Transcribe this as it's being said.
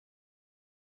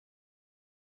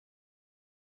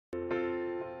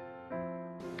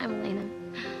I'm Elena.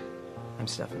 I'm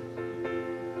Stefan.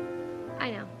 I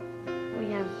know.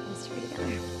 We have history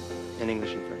together. In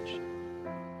English and French.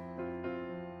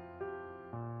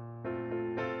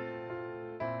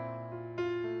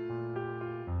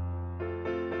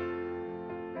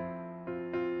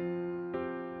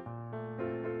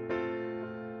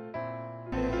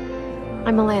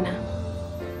 I'm Elena.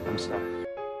 I'm Stefan.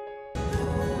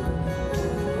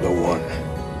 The one.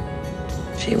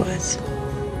 She was.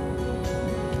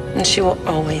 And she will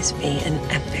always be an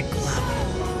epic love.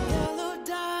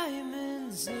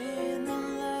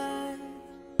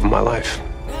 My life.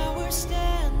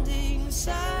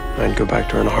 I'd go back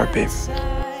to her in a heartbeat.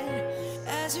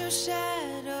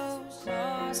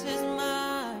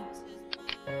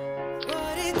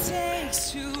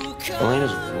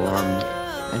 Elena's warm,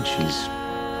 and she's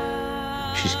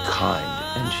kind,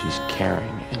 and she's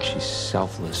caring, and she's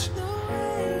selfless,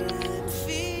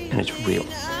 and it's real.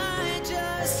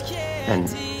 And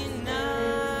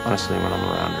honestly, when I'm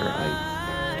around her,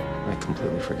 I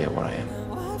completely forget what I am.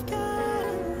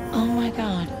 Oh my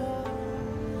God.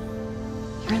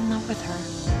 You're in love with her.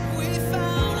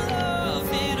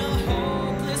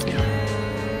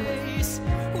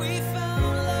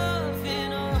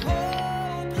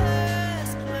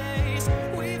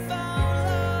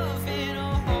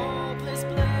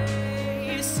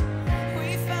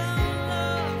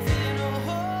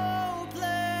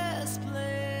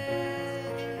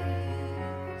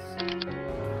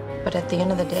 But at the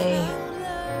end of the day,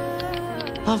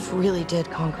 love really did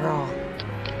conquer all.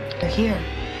 You're here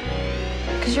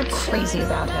because you're crazy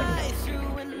about him.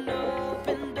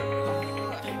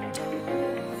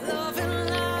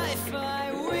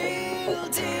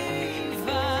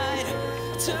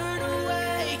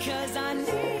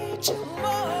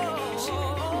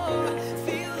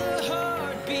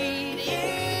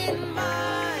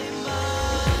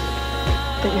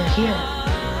 But you're here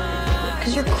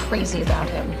because you're crazy about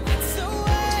him.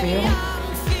 It's real.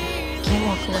 You can't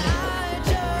walk away.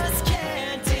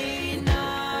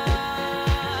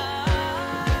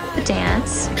 The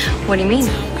dance? What do you mean?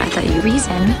 I thought you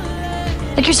reason.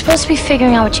 Like you're supposed to be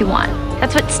figuring out what you want.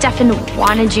 That's what Stefan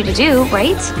wanted you to do,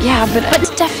 right? Yeah, but it's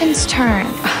Stefan's turn.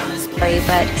 Sorry,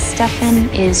 but Stefan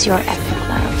is your epic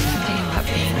love. Something about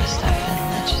being with Stefan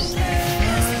that just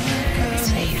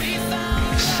safe.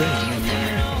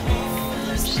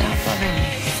 Stop loving me.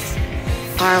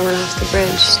 Car went off the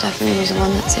bridge. Stephanie was the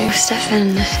one that saved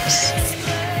Stefan.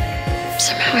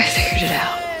 Somehow I figured it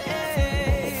out.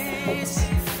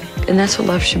 And that's what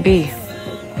love should be.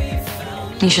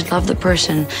 You should love the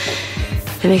person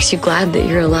that makes you glad that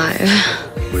you're alive.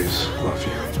 Please, love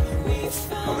you, Elena.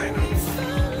 I'll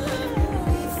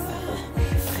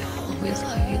always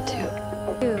love you too.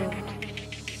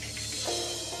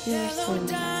 You're so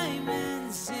nice.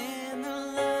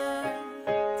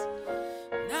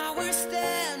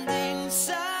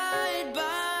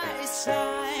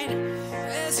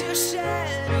 Your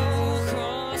shadow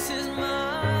crosses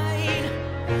mine.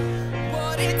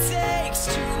 What it takes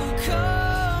to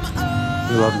come up.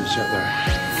 We loved each other.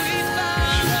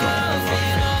 She was all I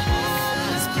loved.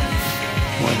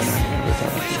 More than I could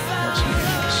ever thought I could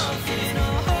love somebody else.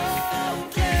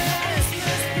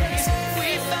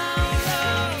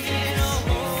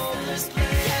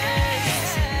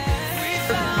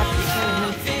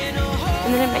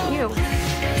 And then I met you.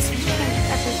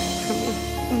 That's it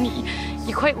for me.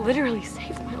 You quite literally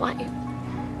saved my life.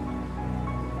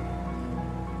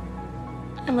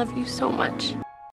 I love you so much.